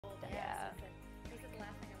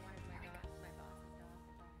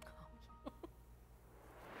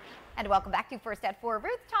And welcome back to First at 4.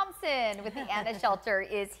 Ruth Thompson with the Anna Shelter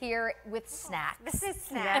is here with snacks. This is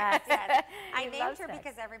snacks. Yes. I named her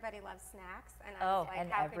because everybody loves snacks, and I was like,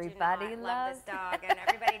 and how everybody could you not love loves this dog? And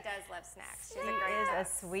everybody does love snacks. She's She a great is dog. a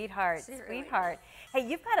sweetheart, She really sweetheart. Hey,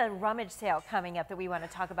 you've got a rummage sale coming up that we want to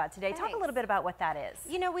talk about today. Talk a little bit about what that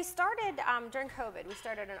is. You know, we started during COVID. We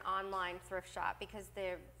started an online thrift shop because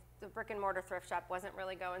the brick and mortar thrift shop wasn't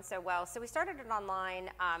really going so well. So we started it online,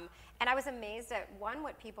 and I was amazed at one,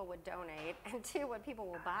 what people would donate, and two, what people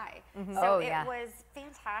will buy. So it was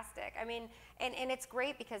fantastic. I mean, and it's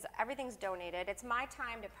great because everything's donated. It's my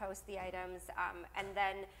time to post the items and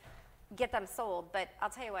then get them sold, but I'll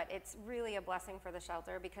tell you what, it's really a blessing for the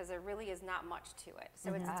shelter because there really is not much to it.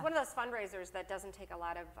 So it's one of those fundraisers that doesn't take a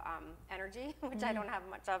lot of energy, which I don't have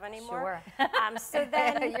much of anymore. Sure. So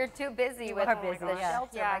then you're too busy with the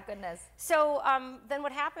shelter. My goodness. So then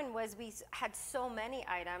what happened was we had so many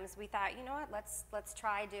items. We thought, you know what, let's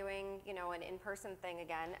try doing an in-person thing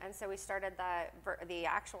again. And so we started the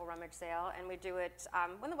actual rummage sale, and we do it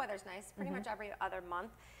when the weather's nice, pretty much every other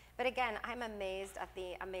month. But again, I'm amazed at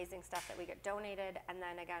the amazing stuff that we get donated, and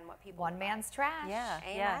then again, what people One man's trash. Yeah,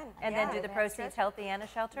 Amen. yeah. And then do the proceeds help the Anna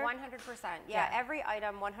Shelter? 100%. Yeah, every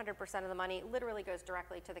item, 100% of the money literally goes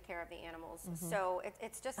directly to the care of the animals. So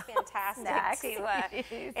it's just fantastic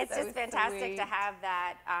it's just fantastic to have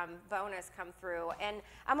that bonus come through. And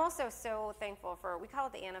I'm also so thankful for, we call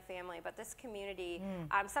it the Anna family, but this community,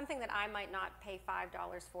 something that I might not pay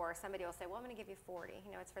 $5 for, somebody will say, well, I'm going to give you 40.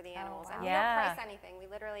 It's for the animals. And we don't price anything. We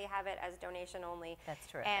literally have it as donation only. That's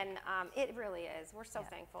true. And it really is. We're so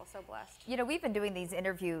thankful, so blessed. You know, we've been doing these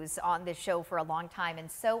interviews on this show for a long time,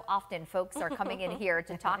 and so often folks are coming in here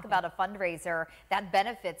to talk about a fundraiser that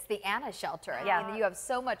benefits the Anna Shelter. I mean, you have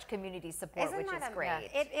so much community support, which is great.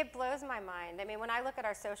 It blows my mind. I mean, when I look at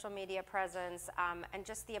our social media presence and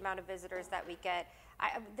just the amount of visitors that we get,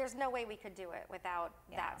 there's no way we could do it without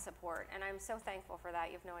that support, and I'm so thankful for that.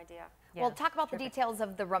 You have no idea. Well, talk about the details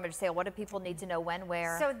of the rummage sale. What do people need to know? When,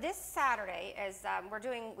 where? So this Saturday is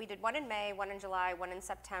we did one in May, one in July, one in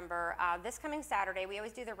September. This coming Saturday, we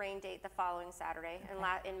always do the rain date the following Saturday. And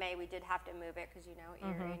in May, we did have to move it because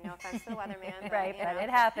Erie, no offense to the weatherman. But it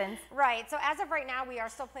happens. Right. So as of right now, we are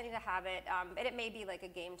still planning to have it. But it may be like a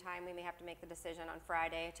game time. We may have to make the decision on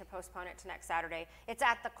Friday to postpone it to next Saturday. It's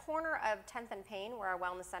at the corner of 10th and Payne, where our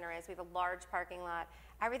wellness center is. We have a large parking lot.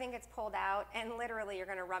 Everything gets pulled out, and literally you're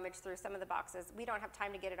going to rummage through some of the boxes. We don't have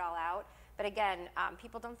time to get it all out, but again,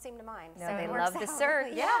 people don't seem to mind. No, so they love the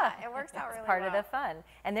search. Yeah, it works out really well. It's part of the fun.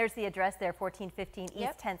 And there's the address there, 1415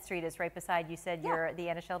 East 10th Street is right beside, you said, the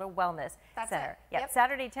Anna Shelter Wellness Center. Yep.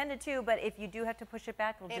 Saturday 10 to 2, but if you do have to push it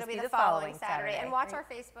back, it'll be just the following Saturday. And watch our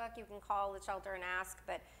Facebook. You can call the shelter and ask,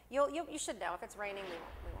 but you should know. If it's raining,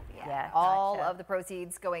 we won't be out. All of the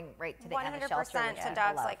proceeds going right to the Anna Shelter. 100% to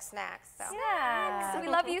dogs like snacks. So. Snacks. We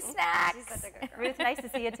love you, snacks. She's such a good girl. Ruth, nice to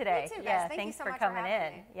see you today. You too, guys. Thank thanks you so for much coming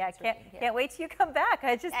in. me. Yeah, can't wait till you come back.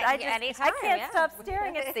 I can't stop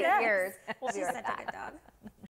staring at snacks. We'll be right She's such a good dog.